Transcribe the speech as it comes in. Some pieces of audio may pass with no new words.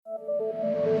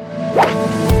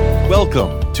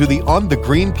Welcome to the On the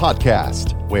Green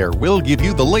podcast, where we'll give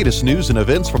you the latest news and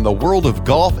events from the world of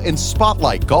golf and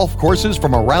spotlight golf courses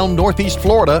from around Northeast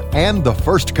Florida and the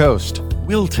First Coast.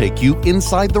 We'll take you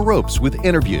inside the ropes with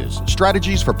interviews,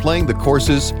 strategies for playing the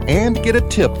courses, and get a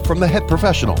tip from the head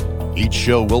professional. Each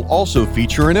show will also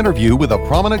feature an interview with a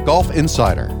prominent golf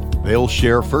insider. They'll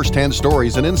share firsthand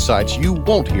stories and insights you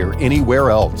won't hear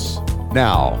anywhere else.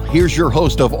 Now, here's your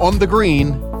host of On the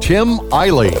Green, Tim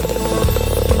Eiley.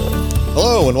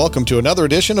 Hello, and welcome to another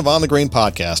edition of On the Green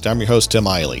podcast. I'm your host, Tim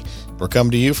Eiley. We're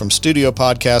coming to you from Studio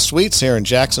Podcast Suites here in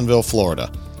Jacksonville,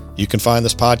 Florida. You can find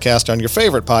this podcast on your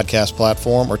favorite podcast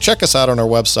platform or check us out on our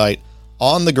website,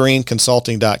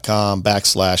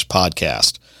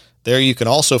 onthegreenconsulting.com/podcast. There you can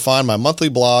also find my monthly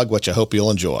blog, which I hope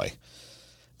you'll enjoy.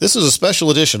 This is a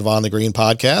special edition of On the Green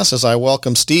podcast as I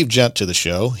welcome Steve Gent to the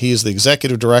show. He is the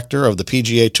executive director of the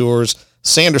PGA Tour's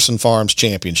Sanderson Farms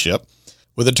Championship.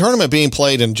 With the tournament being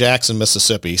played in Jackson,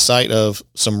 Mississippi, site of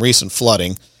some recent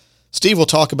flooding, Steve will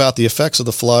talk about the effects of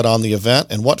the flood on the event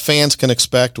and what fans can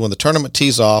expect when the tournament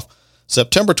tees off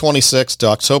September 26th to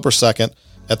October 2nd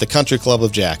at the Country Club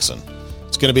of Jackson.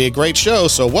 It's going to be a great show,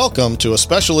 so welcome to a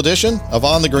special edition of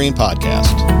On the Green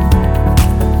podcast.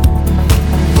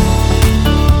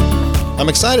 I'm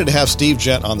excited to have Steve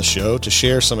Gent on the show to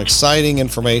share some exciting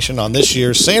information on this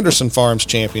year's Sanderson Farms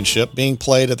Championship being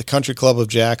played at the Country Club of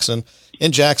Jackson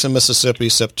in Jackson, Mississippi,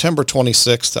 September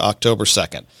 26th to October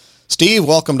 2nd. Steve,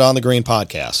 welcome to On the Green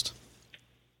podcast.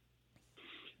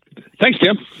 Thanks,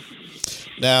 Tim.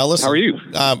 Now, listen. How are you?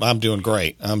 I'm doing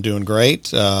great.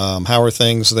 How are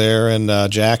things there in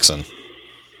Jackson?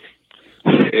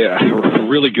 Yeah,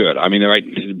 really good. I mean, right,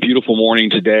 beautiful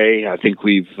morning today. I think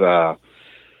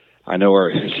I know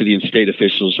our city and state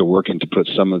officials are working to put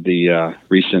some of the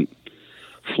recent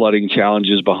flooding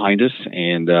challenges behind us,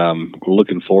 and we're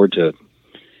looking forward to,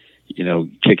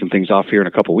 kicking things off here in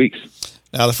a couple weeks.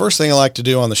 Now, the first thing I like to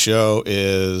do on the show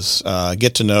is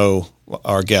get to know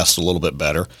our guests a little bit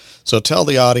better. So tell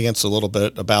the audience a little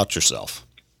bit about yourself.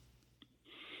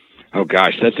 Oh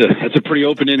gosh, that's a pretty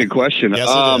open-ended question. Yes,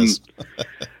 it is.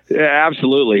 Yeah,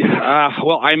 absolutely.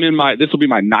 Well, this will be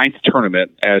my 9th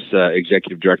tournament as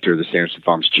executive director of the Sanderson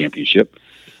Farms Championship.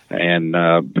 And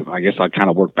I guess I'll kind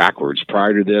of work backwards.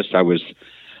 Prior to this, I was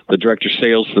the director of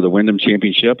sales for the Wyndham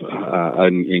Championship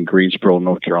in Greensboro,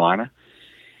 North Carolina.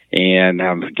 And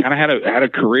kind of had a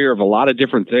career of a lot of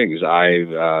different things. I've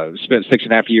spent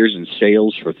 6.5 years in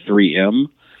sales for 3M.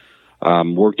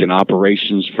 Worked in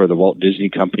operations for the Walt Disney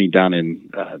Company down in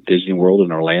Disney World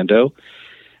in Orlando.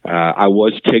 I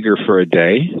was Tigger for a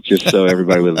day, just so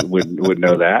everybody would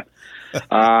know that.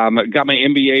 Got my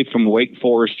MBA from Wake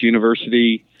Forest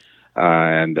University,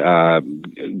 and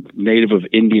native of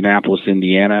Indianapolis,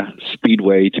 Indiana,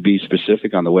 Speedway to be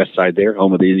specific, on the west side there,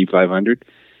 home of the Indy 500.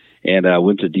 And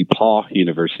went to DePaul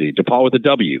University, DePaul with a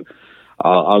W.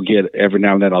 I'll get every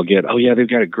now and then. Oh yeah, they've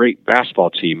got a great basketball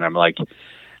team. And I'm like,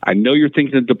 I know you're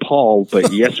thinking of DePaul,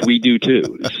 but yes, we do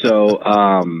too. So,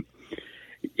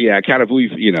 yeah, kind of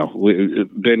we've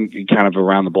been kind of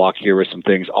around the block here with some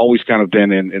things. Always kind of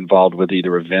been involved with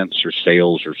either events or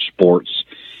sales or sports,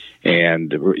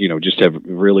 and just have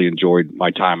really enjoyed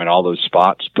my time in all those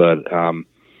spots. But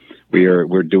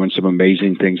we're doing some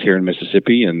amazing things here in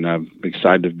Mississippi, and I'm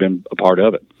excited to have been a part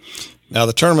of it. Now,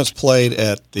 the tournament's played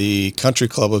at the Country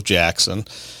Club of Jackson.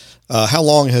 How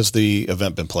long has the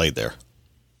event been played there?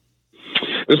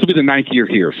 This will be the 9th year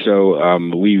here. So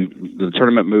the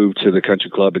tournament moved to the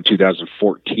Country Club in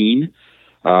 2014.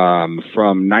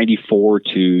 From 94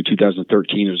 to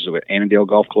 2013, it was at Annandale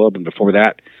Golf Club, and before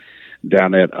that,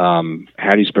 down at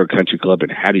Hattiesburg Country Club in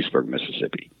Hattiesburg,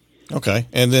 Mississippi. Okay.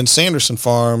 And then Sanderson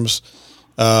Farms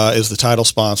is the title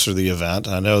sponsor of the event.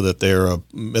 I know that they're a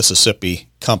Mississippi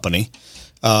company.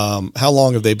 How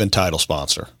long have they been title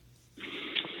sponsor?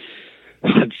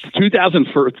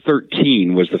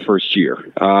 2013 was the first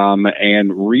year.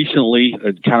 And recently,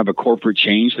 kind of a corporate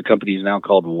change. The company is now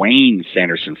called Wayne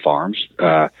Sanderson Farms,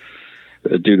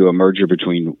 due to a merger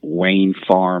between Wayne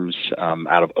Farms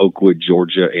out of Oakwood,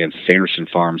 Georgia, and Sanderson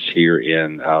Farms here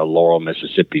in Laurel,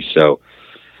 Mississippi. So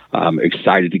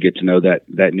excited to get to know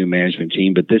that new management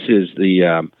team. But this will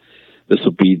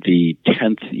be the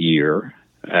 10th year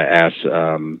as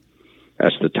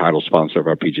the title sponsor of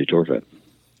our PGA Tour event.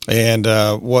 And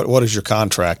what is your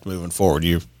contract moving forward?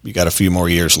 You got a few more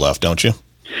years left, don't you?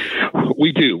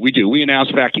 We do. We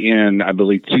announced back in, I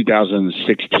believe,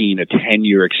 2016, a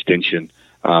 10-year extension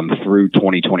through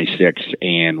 2026,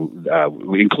 and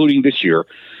including this year,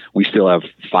 we still have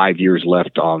 5 years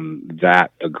left on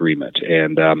that agreement.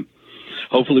 And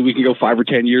hopefully we can go 5 or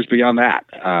 10 years beyond that.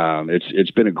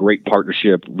 It's been a great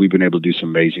partnership. We've been able to do some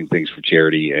amazing things for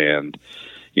charity and,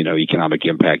 economic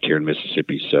impact here in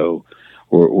Mississippi. So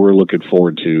we're looking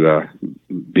forward to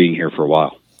being here for a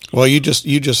while. Well, you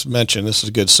just mentioned, this is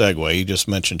a good segue. You just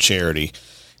mentioned charity,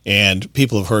 and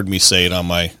people have heard me say it on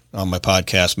my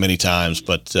podcast many times,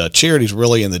 but charity is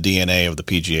really in the DNA of the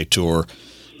PGA Tour.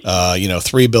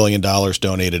 $3 billion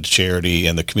donated to charity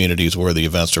in the communities where the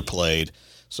events are played.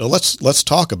 So let's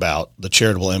talk about the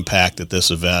charitable impact that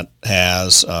this event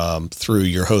has through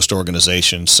your host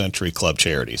organization, Century Club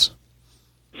Charities.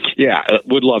 Yeah,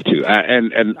 would love to.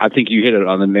 And I think you hit it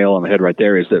on the nail on the head right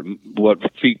there, is that what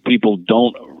people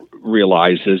don't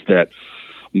realize is that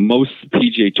most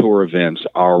PGA Tour events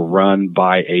are run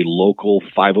by a local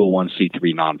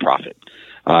 501c3 nonprofit.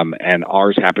 And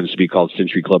ours happens to be called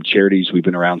Century Club Charities. We've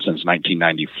been around since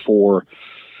 1994.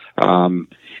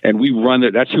 And we run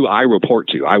it. That's who I report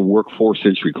to. I work for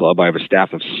Century Club. I have a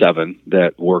staff of 7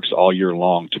 that works all year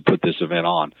long to put this event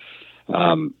on.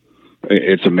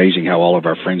 It's amazing how all of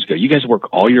our friends go, you guys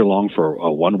work all year long for a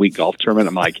 1-week golf tournament?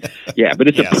 I'm like, yeah, but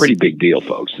it's a pretty big deal,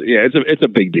 folks. Yeah, it's a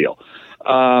big deal.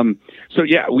 So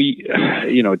yeah, we,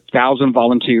 1,000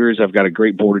 volunteers. I've got a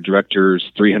great board of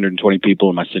directors, 320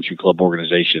 people in my Century Club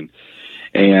organization.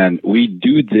 And we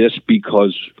do this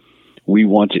because we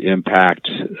want to impact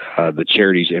the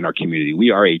charities in our community.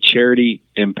 We are a charity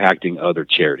impacting other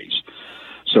charities.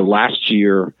 So last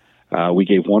year, we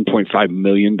gave $1.5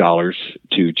 million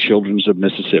to Children's of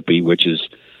Mississippi, which is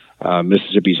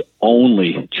Mississippi's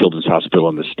only children's hospital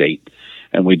in the state.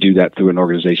 And we do that through an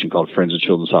organization called Friends of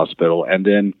Children's Hospital. And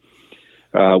then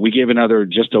we gave another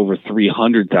just over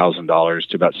 $300,000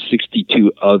 to about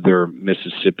 62 other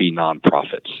Mississippi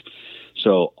nonprofits.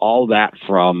 So all that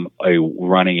from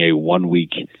running a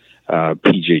 1-week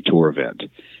PGA Tour event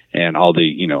and all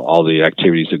the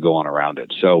activities that go on around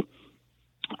it. So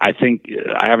I think,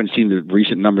 I haven't seen the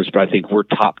recent numbers, but I think we're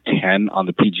top 10 on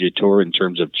the PGA Tour in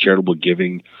terms of charitable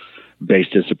giving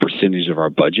based as a percentage of our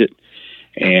budget.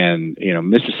 And,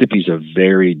 Mississippi's a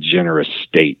very generous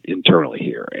state internally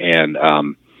here. And,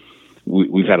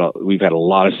 we've had a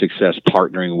lot of success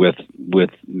partnering with,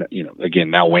 again,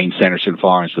 now Wayne Sanderson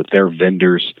Farms with their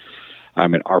vendors. I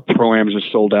mean, our programs are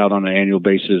sold out on an annual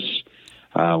basis.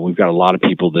 We've got a lot of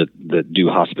people that do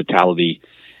hospitality.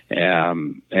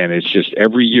 And it's just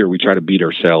every year we try to beat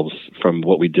ourselves from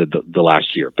what we did the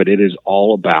last year. But it is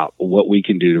all about what we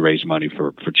can do to raise money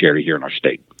for charity here in our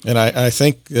state. And I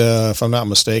think, if I'm not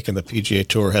mistaken, the PGA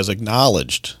Tour has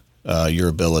acknowledged your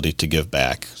ability to give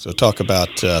back. So talk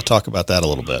about that a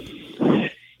little bit.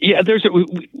 Yeah, there's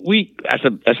we as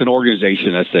an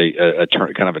organization, as a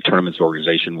kind of a tournaments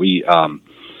organization, we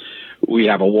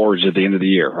have awards at the end of the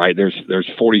year, right? There's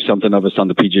 40 something of us on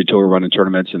the PGA Tour running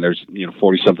tournaments, and there's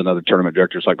 40 something other tournament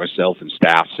directors like myself and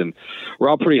staffs, and we're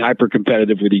all pretty hyper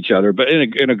competitive with each other, but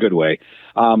in a good way.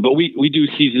 But we do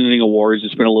seasoning awards.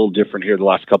 It's been a little different here the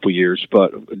last couple of years,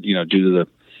 but due to the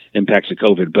impacts of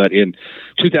COVID. But in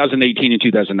 2018 and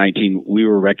 2019, we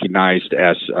were recognized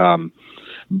as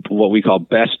what we call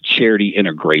best charity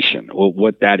integration. Well,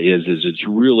 what that is it's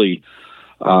really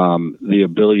the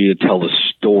ability to tell the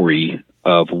story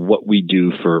of what we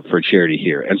do for charity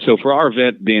here. And so for our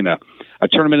event being a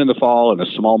tournament in the fall and a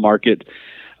small market,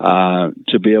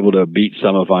 to be able to beat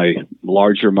some of my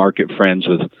larger market friends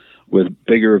with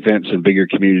bigger events and bigger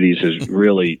communities has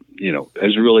really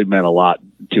meant a lot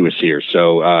to us here.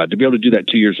 So, to be able to do that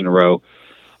 2 years in a row,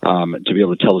 to be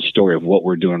able to tell the story of what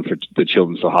we're doing for the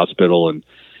Children's Hospital and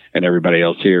everybody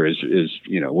else here is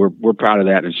we're proud of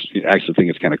that. And I actually think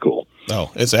it's kind of cool.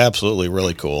 Oh, it's absolutely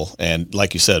really cool. And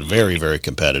like you said, very, very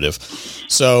competitive.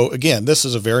 So again, this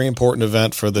is a very important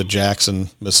event for the Jackson,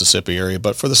 Mississippi area,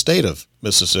 but for the state of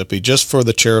Mississippi, just for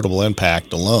the charitable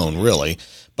impact alone, really.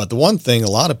 But the one thing a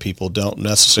lot of people don't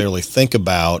necessarily think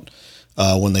about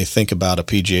when they think about a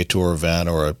PGA Tour event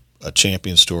or a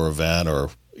Champions Tour event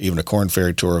or even a Korn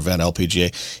Ferry Tour event,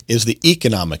 LPGA, is the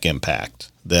economic impact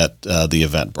that the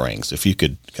event brings. If you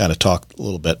could kind of talk a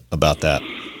little bit about that.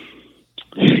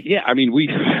 Yeah, I mean, we,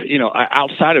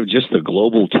 outside of just the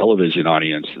global television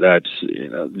audience that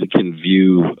can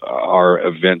view our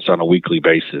events on a weekly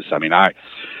basis. I mean, I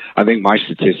think my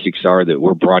statistics are that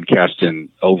we're broadcasting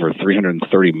over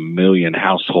 330 million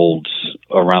households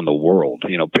around the world.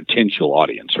 Potential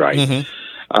audience, right?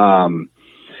 Mm-hmm.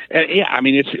 And yeah, I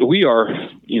mean, we are.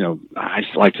 I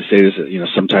just like to say this.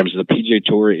 Sometimes the PGA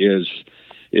Tour is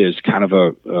kind of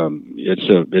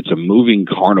it's a moving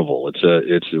carnival.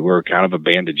 We're kind of a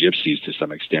band of gypsies to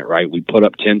some extent, right? We put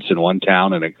up tents in one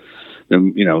town, and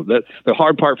the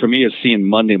hard part for me is seeing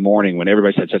Monday morning when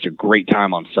everybody's had such a great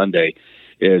time on Sunday,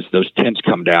 is those tents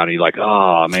come down and you're like,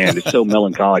 oh man, it's so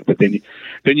melancholic. But then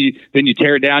you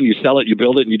tear it down, you sell it, you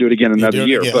build it, and you do it again another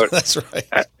year. But that's right.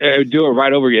 Do it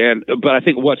right over again. But I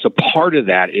think what's a part of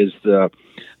that is the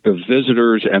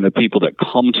visitors and the people that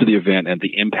come to the event and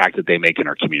the impact that they make in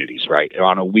our communities, right,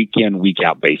 on a week in, week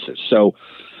out basis. So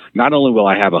not only will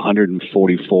I have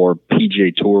 144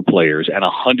 PGA Tour players and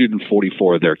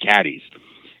 144 of their caddies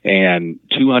and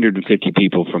 250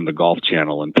 people from the Golf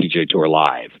Channel and PGA Tour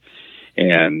Live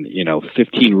and,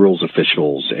 15 rules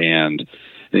officials and,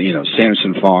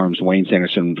 Sanderson Farms, Wayne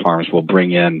Sanderson Farms will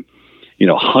bring in,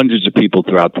 hundreds of people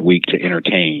throughout the week to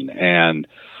entertain and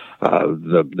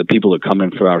the people that come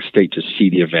in from our state to see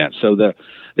the event. So the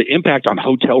impact on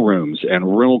hotel rooms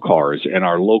and rental cars and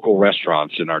our local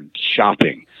restaurants and our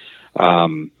shopping,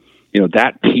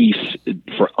 that piece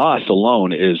for us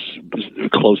alone is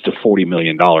close to $40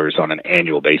 million on an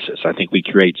annual basis. I think we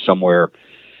create somewhere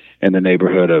in the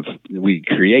neighborhood of, we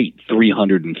create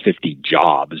 350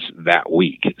 jobs that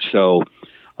week. So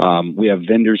we have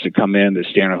vendors that come in that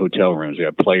stay in our hotel rooms. We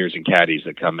have players and caddies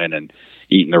that come in and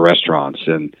eat in the restaurants.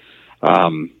 And,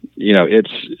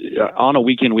 it's on a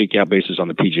week in, week out basis on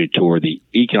the PGA Tour, the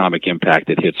economic impact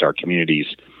that hits our communities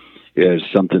is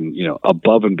something,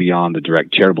 above and beyond the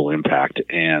direct charitable impact.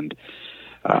 And,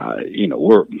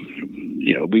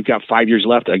 we've got 5 years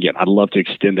left. Again, I'd love to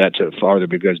extend that to farther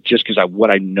because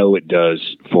what I know it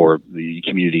does for the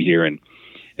community here in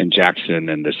Jackson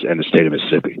and the state of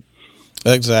Mississippi.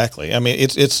 Exactly. I mean,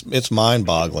 it's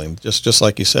mind-boggling. Just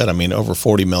like you said. I mean, over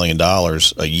 $40 million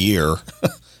a year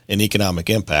in economic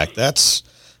impact. That's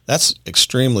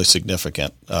extremely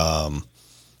significant. And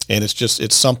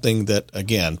it's something that,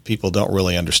 again, people don't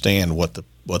really understand what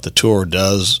the tour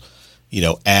does.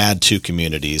 Add to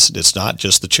communities. It's not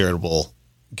just the charitable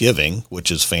giving,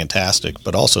 which is fantastic,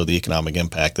 but also the economic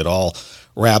impact that all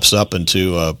wraps up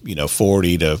into a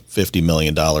 $40 to $50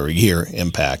 million a year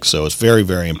impact. So it's very,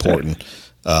 very important.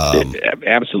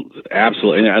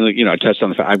 Absolutely. And I touched on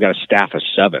the fact I've got a staff of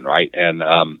 7, right? And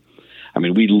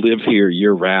we live here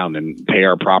year round and pay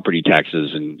our property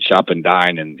taxes and shop and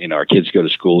dine, and our kids go to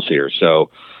schools here.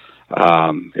 So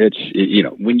it's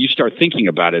when you start thinking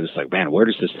about it, it's like, man, where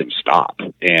does this thing stop?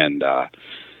 And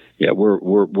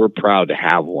we're proud to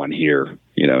have one here,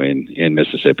 in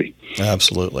Mississippi.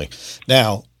 Absolutely.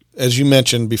 Now, as you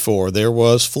mentioned before, there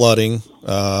was flooding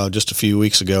just a few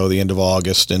weeks ago, the end of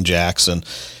August in Jackson,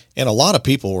 and a lot of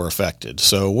people were affected.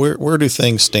 So where do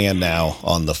things stand now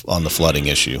on the flooding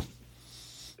issue?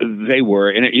 They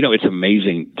were, and it's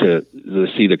amazing to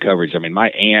see the coverage. I mean, my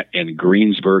aunt in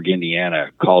Greensburg, Indiana,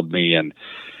 called me, and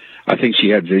I think she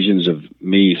had visions of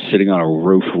me sitting on a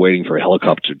roof waiting for a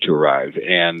helicopter to arrive.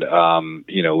 And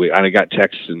I got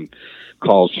texts and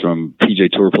calls from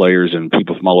PGA Tour players and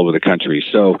people from all over the country.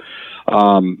 So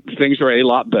things are a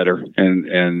lot better,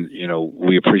 and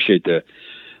we appreciate the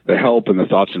help and the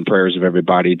thoughts and prayers of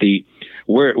everybody.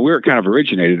 Where it kind of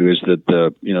originated is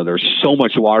that there's so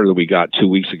much water that we got 2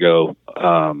 weeks ago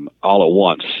all at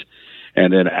once,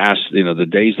 and then the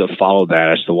days that followed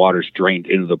that, as the waters drained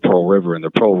into the Pearl River and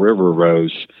the Pearl River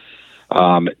rose,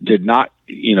 did not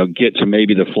get to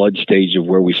maybe the flood stage of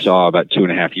where we saw about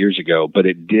 2.5 years ago, but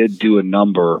it did do a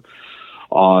number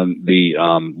on the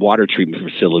water treatment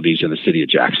facilities in the city of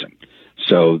Jackson.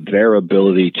 So their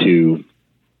ability to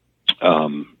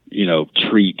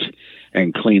treat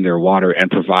and clean their water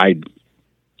and provide,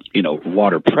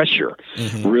 water pressure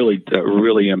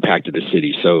really impacted the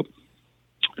city. So,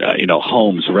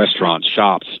 homes, restaurants,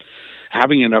 shops,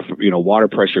 having enough, water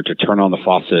pressure to turn on the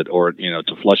faucet or,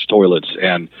 to flush toilets.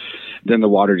 And then the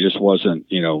water just wasn't,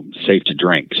 safe to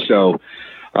drink. So,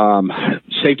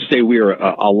 safe to say we are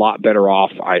a lot better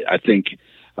off. I think,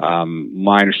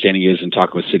 my understanding is, in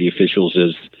talking with city officials,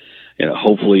 is,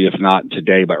 hopefully, if not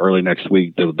today, by early next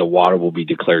week, the water will be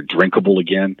declared drinkable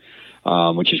again,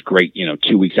 which is great.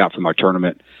 2 weeks out from our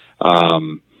tournament,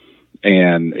 and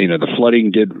the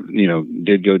flooding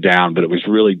did go down, but it was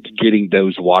really getting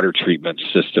those water treatment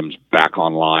systems back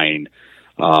online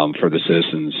for the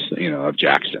citizens, of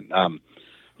Jackson.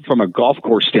 From a golf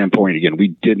course standpoint, again, we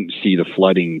didn't see the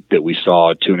flooding that we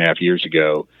saw 2.5 years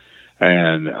ago,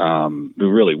 and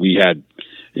we had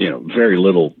very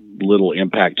little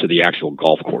impact to the actual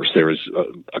golf course. There was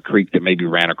a creek that maybe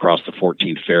ran across the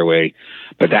 14th fairway,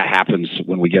 but that happens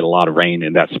when we get a lot of rain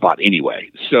in that spot anyway.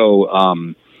 So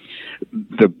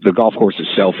the golf course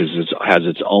itself has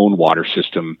its own water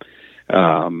system,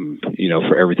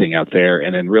 for everything out there.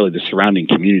 And then really the surrounding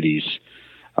communities,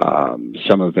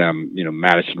 some of them,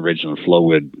 Madison, Ridgeland,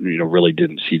 Flowood, really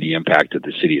didn't see the impact that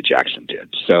the city of Jackson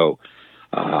did. So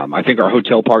I think our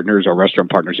hotel partners, our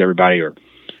restaurant partners, everybody are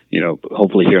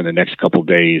hopefully here in the next couple of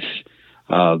days,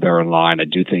 they're in line. I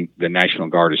do think the National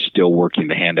Guard is still working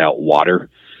to hand out water,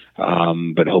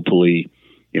 but hopefully,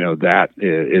 that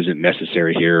isn't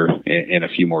necessary here in a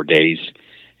few more days,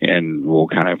 and we'll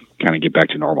kind of get back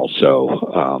to normal.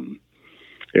 So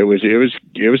it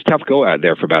was tough go out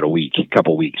there for about a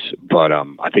couple weeks, but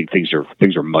I think things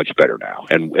are much better now,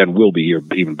 and will be here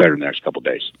even better in the next couple of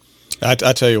days. I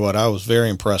tell you what, I was very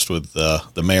impressed with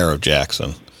the mayor of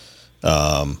Jackson.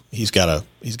 He's got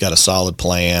a solid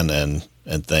plan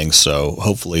and things. So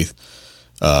hopefully,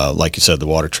 like you said, the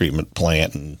water treatment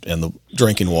plant and the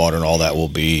drinking water and all that will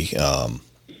be,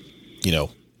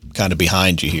 kind of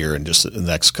behind you here in just the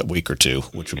next week or two,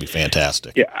 which would be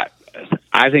fantastic. Yeah,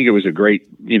 I think it was a great,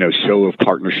 show of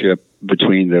partnership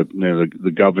between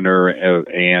the governor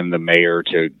and the mayor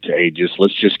to hey,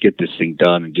 let's just get this thing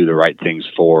done and do the right things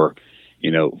for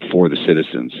the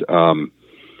citizens.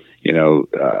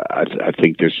 I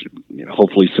think there's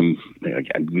hopefully some,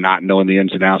 not knowing the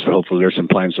ins and outs, but hopefully there's some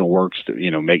plans in the works to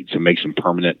make some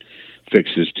permanent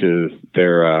fixes to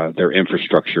their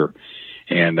infrastructure.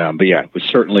 And but yeah, it was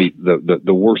certainly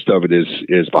the worst of it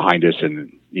is behind us,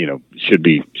 and should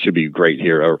be great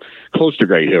here, or close to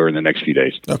great here in the next few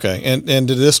days. Okay, and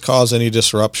did this cause any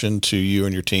disruption to you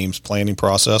and your team's planning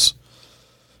process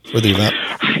for the event?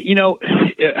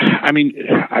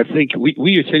 I think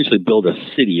we essentially build a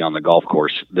city on the golf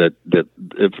course that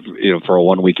for a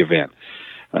 1 week event,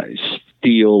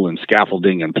 steel and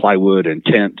scaffolding and plywood and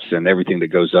tents and everything that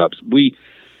goes up.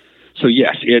 So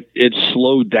yes, it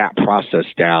slowed that process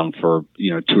down for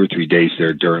 2 or 3 days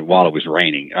there while it was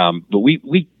raining. But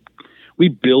we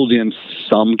build in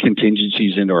some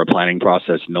contingencies into our planning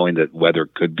process, knowing that weather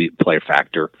could play a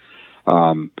factor.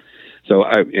 So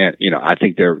I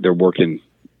think they're working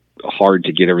hard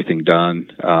to get everything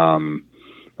done.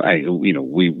 We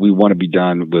want to be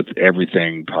done with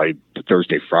everything probably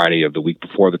Thursday, Friday of the week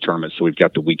before the tournament, so we've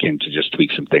got the weekend to just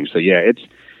tweak some things. So yeah,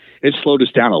 it's slowed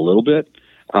us down a little bit,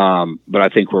 but I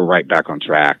think we're right back on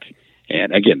track.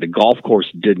 And again, the golf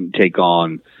course didn't take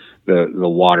on the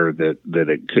water that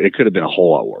it could have been a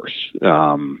whole lot worse.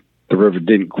 The river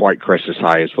didn't quite crest as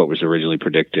high as what was originally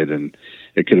predicted, and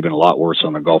it could have been a lot worse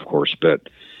on the golf course, but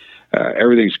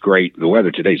everything's great. The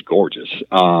weather today is gorgeous.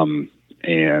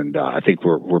 And I think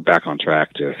we're back on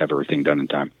track to have everything done in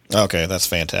time. Okay, that's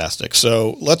fantastic.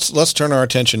 So let's turn our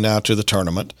attention now to the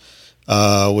tournament,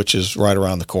 which is right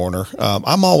around the corner.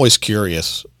 I'm always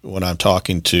curious when I'm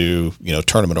talking to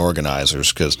tournament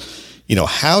organizers, because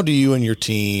how do you and your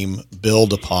team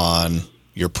build upon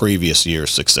your previous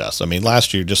year's success? I mean,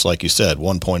 last year, just like you said,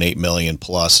 1.8 million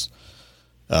plus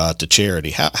to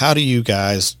charity. How do you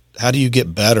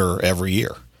get better every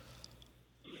year?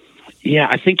 Yeah,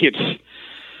 I think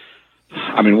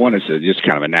one is just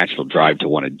kind of a natural drive to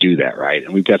want to do that, right?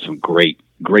 And we've got some great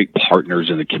partners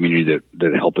in the community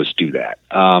that help us do that.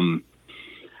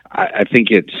 I think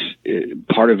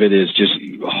part of it is just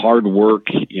hard work,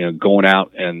 going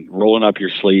out and rolling up your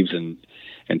sleeves and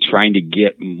trying to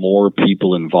get more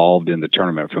people involved in the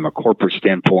tournament from a corporate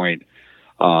standpoint,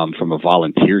 from a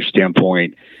volunteer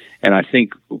standpoint. And I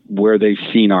think where they've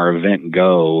seen our event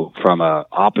go from a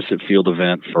opposite field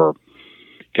event for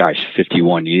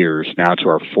 51 years now to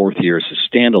our 4th year as a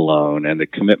standalone, and the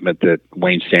commitment that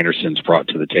Wayne Sanderson's brought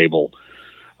to the table.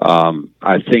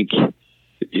 I think,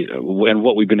 and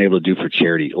what we've been able to do for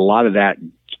charity, a lot of that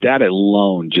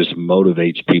alone just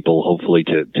motivates people, hopefully,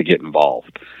 to get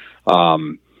involved.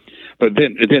 But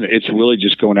then it's really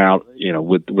just going out,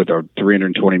 with our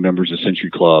 320 members of Century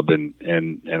Club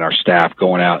and our staff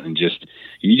going out and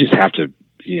you just have to,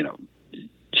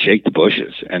 shake the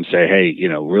bushes and say, hey,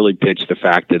 really pitch the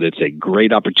fact that it's a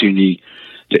great opportunity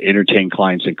to entertain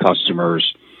clients and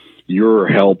customers. Your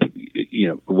help,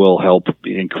 will help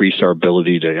increase our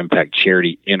ability to impact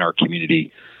charity in our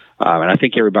community. And I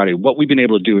think what we've been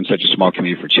able to do in such a small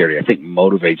community for charity, I think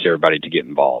motivates everybody to get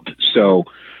involved. So,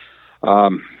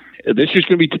 this is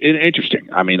going to be interesting.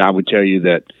 I mean, I would tell you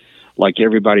that, like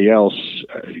everybody else,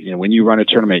 when you run a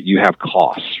tournament, you have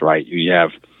costs, right? You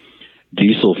have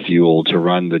diesel fuel to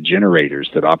run the generators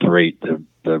that operate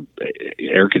the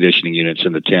air conditioning units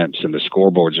in the tents and the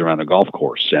scoreboards around the golf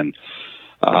course. And,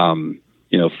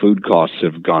 food costs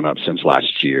have gone up since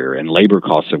last year, and labor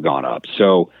costs have gone up.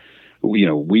 So,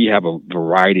 we have a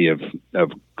variety of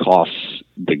costs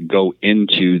that go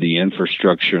into the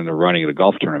infrastructure and the running of the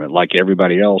golf tournament, like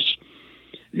everybody else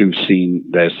who's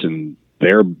seen this in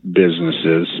their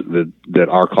businesses, that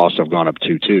our costs have gone up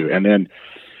too. And then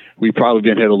we've probably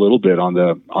been hit a little bit on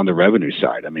the revenue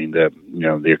side. I mean,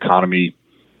 the economy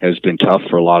has been tough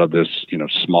for a lot of this,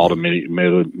 small to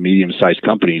medium-sized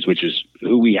companies, which is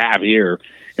who we have here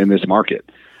in this market.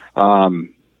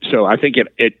 So I think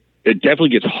it definitely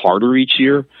gets harder each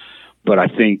year, but I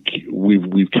think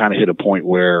we've kind of hit a point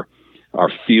where our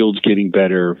field's getting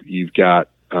better. You've got,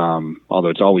 although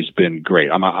it's always been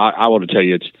great. I want to tell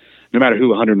you, it's no matter who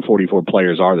 144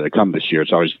 players are that come this year,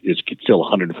 it's still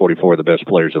 144 of the best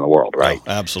players in the world, right?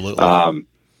 Oh, absolutely.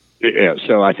 Yeah.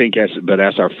 So I think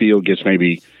as our field gets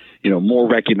maybe, more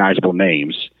recognizable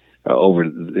names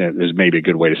is maybe a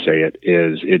good way to say it.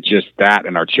 Is it just that,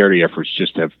 and our charity efforts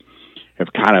just have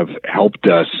kind of helped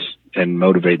us and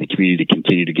motivate the community to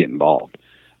continue to get involved.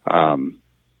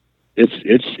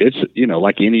 It's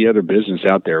like any other business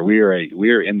out there. We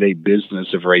are in the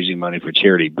business of raising money for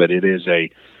charity, but it is a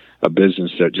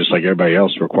business that, just like everybody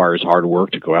else, requires hard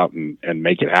work to go out and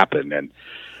make it happen. And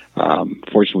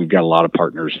fortunately, we've got a lot of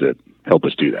partners that help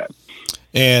us do that.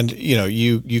 And,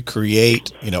 you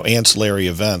create, ancillary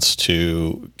events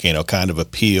to, kind of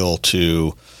appeal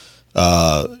to,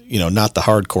 not the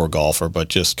hardcore golfer, but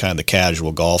just kind of the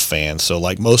casual golf fan. So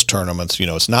like most tournaments,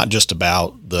 it's not just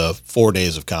about the 4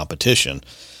 days of competition.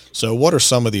 So what are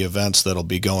some of the events that'll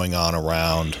be going on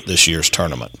around this year's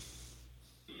tournament?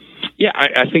 Yeah,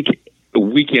 I think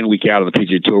week in, week out of the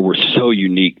PGA Tour, we're so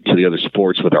unique to the other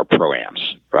sports with our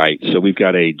pro-ams, right? So we've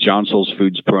got a John Souls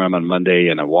Foods pro-am on Monday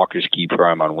and a Walker Ski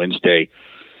pro-am on Wednesday.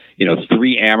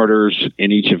 3 amateurs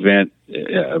in each event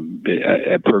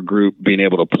per group, being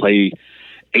able to play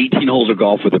 18 holes of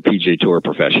golf with a PGA Tour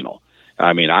professional.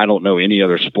 I mean, I don't know any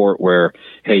other sport where,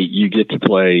 hey, you get to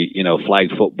play, flag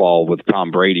football with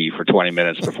Tom Brady for 20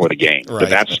 minutes before the game. Right. But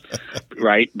that's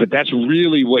right. But that's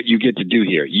really what you get to do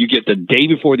here. You get the day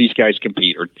before these guys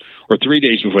compete, or 3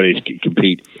 days before they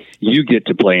compete, you get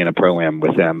to play in a pro-am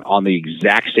with them on the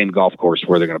exact same golf course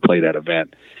where they're going to play that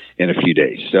event in a few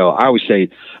days. So I always say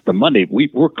the Monday we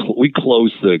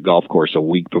close the golf course a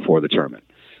week before the tournament,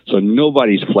 so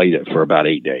nobody's played it for about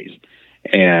 8 days.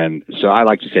 And so I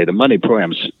like to say the Monday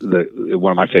pro-am's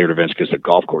one of my favorite events because the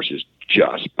golf course is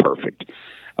just perfect.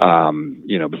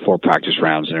 Before practice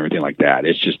rounds and everything like that,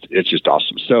 it's just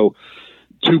awesome. So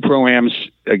 2 pro-ams,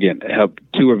 again,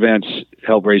 2 events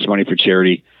help raise money for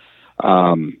charity.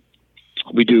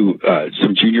 We do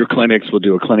some junior clinics. We'll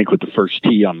do a clinic with the First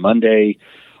Tee on Monday.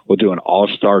 We'll do an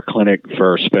all-star clinic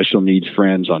for our special needs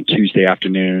friends on Tuesday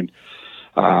afternoon.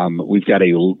 We've got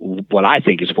what I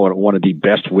think is one of the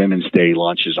best Women's Day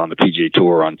lunches on the PGA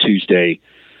Tour on Tuesday.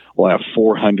 We'll have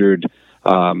 400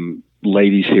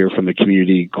 ladies here from the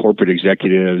community, corporate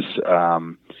executives.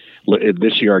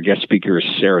 This year, our guest speaker is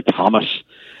Sarah Thomas,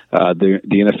 the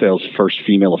NFL's first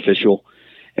female official.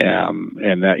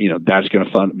 And that, that's going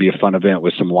to be a fun event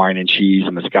with some wine and cheese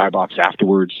in the skybox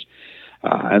afterwards.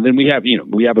 And then we have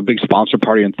a big sponsor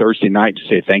party on Thursday night to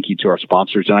say thank you to our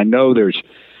sponsors. And I know there's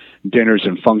dinners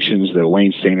and functions that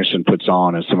Wayne Sanderson puts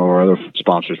on, and some of our other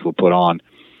sponsors will put on.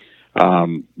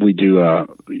 We do,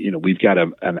 we've got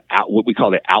what we call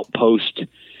the outpost.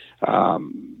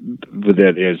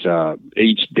 That is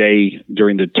each day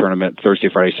during the tournament, Thursday,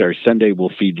 Friday, Saturday, Sunday, we'll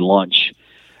feed lunch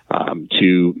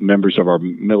to members of our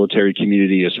military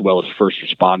community as well as first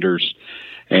responders,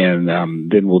 and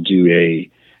then we'll do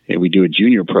a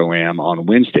junior pro-am on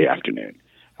Wednesday afternoon.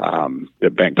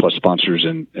 That Bank Plus sponsors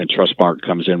and Trustmark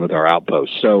comes in with our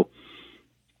outpost. So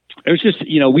it was just,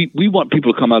 we want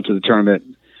people to come out to the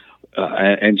tournament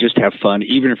and just have fun,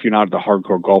 even if you're not the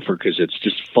hardcore golfer, because it's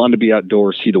just fun to be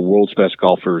outdoors, see the world's best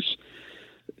golfers,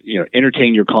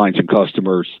 entertain your clients and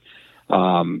customers.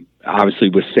 Obviously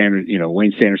with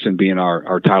Wayne Sanderson being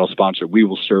our title sponsor, we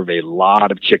will serve a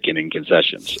lot of chicken in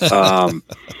concessions. So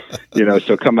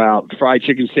come out, fried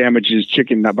chicken sandwiches,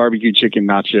 barbecue chicken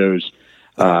nachos,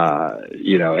 we're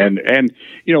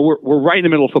right in the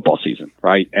middle of football season,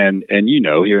 right? And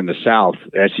here in the South,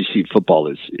 SEC football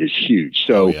is huge.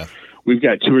 So we've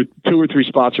got two or three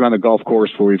spots around the golf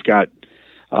course where we've got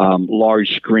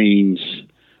large screens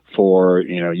for,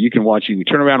 you can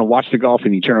turn around and watch the golf,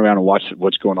 and you turn around and watch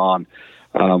what's going on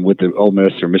with the Ole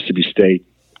Miss or Mississippi State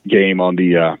game on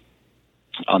the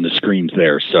screens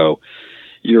there. So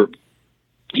you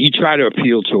try to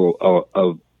appeal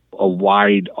to a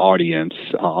wide audience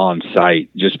on site,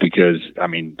 just because,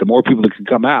 the more people that can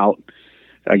come out,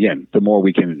 again, the more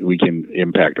we can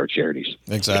impact our charities.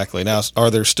 Exactly. Now,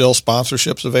 are there still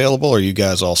sponsorships available, or are you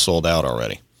guys all sold out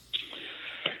already?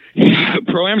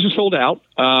 Pro-ams are sold out,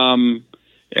 and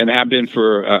have been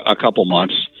for a couple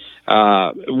months.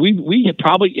 We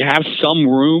probably have some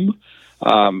room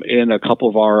in a couple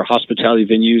of our hospitality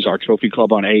venues, our Trophy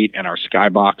Club on 8 and our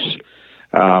Skybox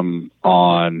on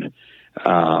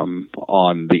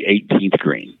the 18th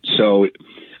green. So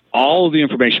all of the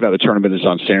information about the tournament is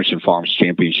on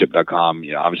SandersonFarmsChampionship.com.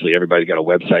 Obviously everybody's got a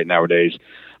website nowadays,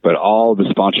 but all the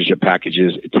sponsorship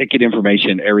packages, ticket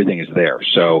information, everything is there.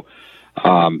 So,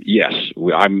 yes,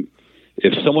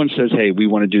 if someone says, "Hey, we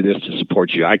want to do this to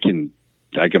support you," I can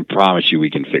promise you we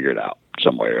can figure it out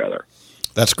some way or other.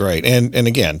 That's great. And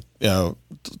again,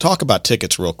 talk about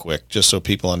tickets real quick, just so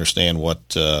people understand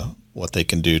what they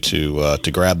can do to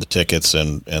grab the tickets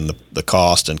and the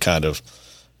cost, and kind of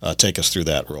take us through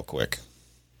that real quick.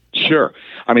 Sure.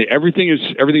 I mean,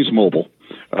 everything's mobile.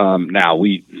 Now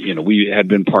we had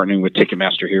been partnering with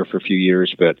Ticketmaster here for a few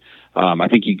years, but I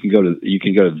think you can go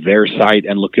to their site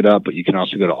and look it up, but you can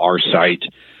also go to our site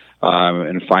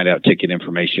and find out ticket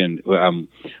information.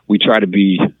 We try to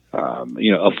be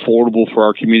affordable for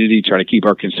our community, try to keep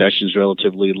our concessions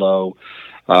relatively low.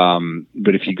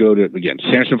 But if you go to, again,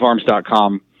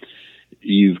 SandersonFarms.com,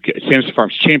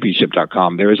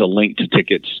 SandersonFarmsChampionship.com, there is a link to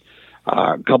tickets.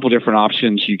 A couple different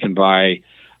options. You can buy,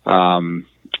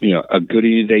 a Good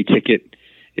Eating Day ticket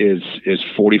is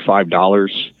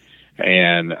 $45,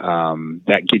 and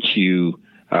that gets you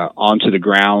onto the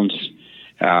grounds.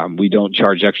 We don't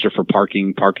charge extra for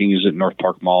parking. Parking is at North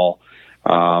Park Mall.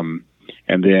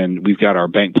 And then we've got our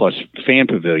Bank Plus Fan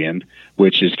Pavilion,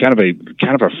 which is kind of a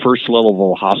first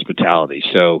level of hospitality.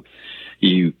 So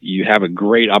you have a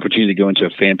great opportunity to go into a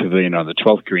fan pavilion on the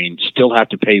 12th green, still have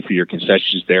to pay for your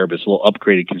concessions there, but it's a little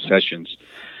upgraded concessions.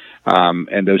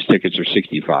 And those tickets are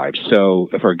 $65. So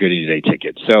for a Good Eating Day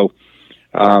ticket. So,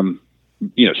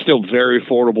 still very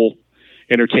affordable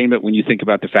entertainment when you think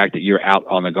about the fact that you're out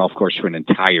on the golf course for an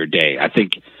entire day. I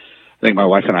think my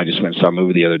wife and I just went and saw a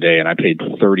movie the other day, and I paid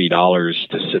 $30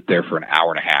 to sit there for an hour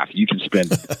and a half. You can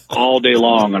spend all day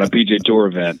long on a PGA Tour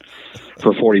event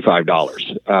for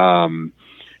 $45. And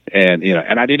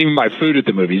I didn't even buy food at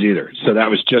the movies either. So that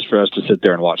was just for us to sit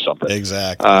there and watch something.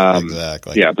 Exactly.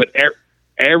 Yeah, but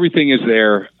everything is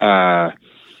there.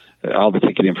 All the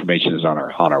ticket information is on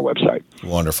our website.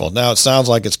 Wonderful. Now it sounds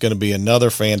like it's going to be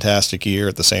another fantastic year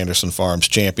at the Sanderson Farms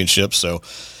Championship. So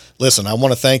listen, I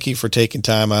want to thank you for taking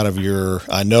time out of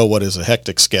I know what is a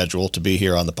hectic schedule, to be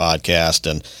here on the podcast,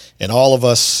 and all of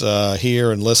us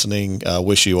here and listening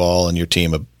wish you all and your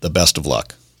team the best of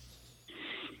luck.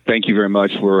 Thank you very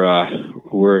much.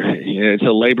 It's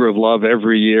a labor of love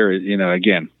every year.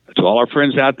 Again, to all our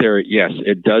friends out there, yes,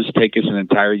 it does take us an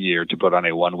entire year to put on a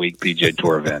 1-week PGA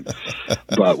Tour event,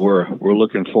 but we're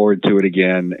looking forward to it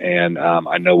again, and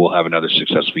I know we'll have another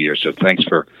successful year. So thanks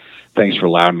for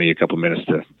allowing me a couple minutes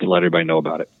to let everybody know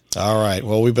about it. All right.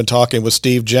 Well, we've been talking with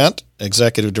Steve Gent,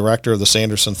 Executive Director of the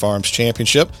Sanderson Farms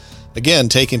Championship, again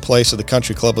taking place at the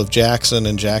Country Club of Jackson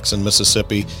in Jackson,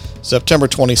 Mississippi, September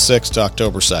 26th to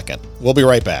October 2nd. We'll be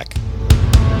right back.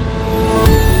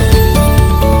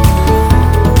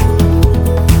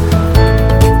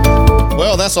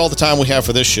 Well, that's all the time we have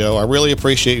for this show. I really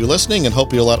appreciate you listening and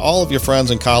hope you'll let all of your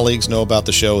friends and colleagues know about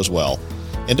the show as well.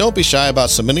 And don't be shy about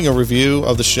submitting a review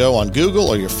of the show on Google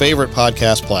or your favorite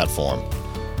podcast platform.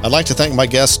 I'd like to thank my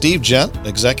guest, Steve Gent,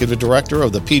 Executive Director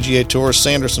of the PGA Tour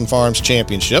Sanderson Farms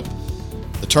Championship.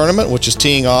 The tournament, which is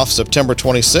teeing off September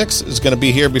 26th, is going to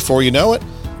be here before you know it,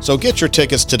 so get your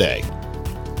tickets today.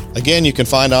 Again, you can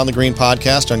find On the Green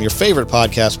Podcast on your favorite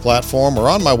podcast platform or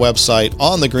on my website,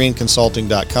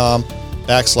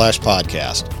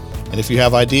 onthegreenconsulting.com/podcast. And if you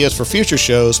have ideas for future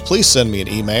shows, please send me an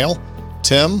email,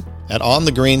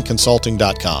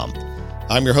 tim@onthegreenconsulting.com.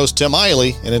 I'm your host, Tim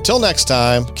Eiley, and until next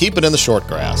time, keep it in the short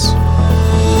grass.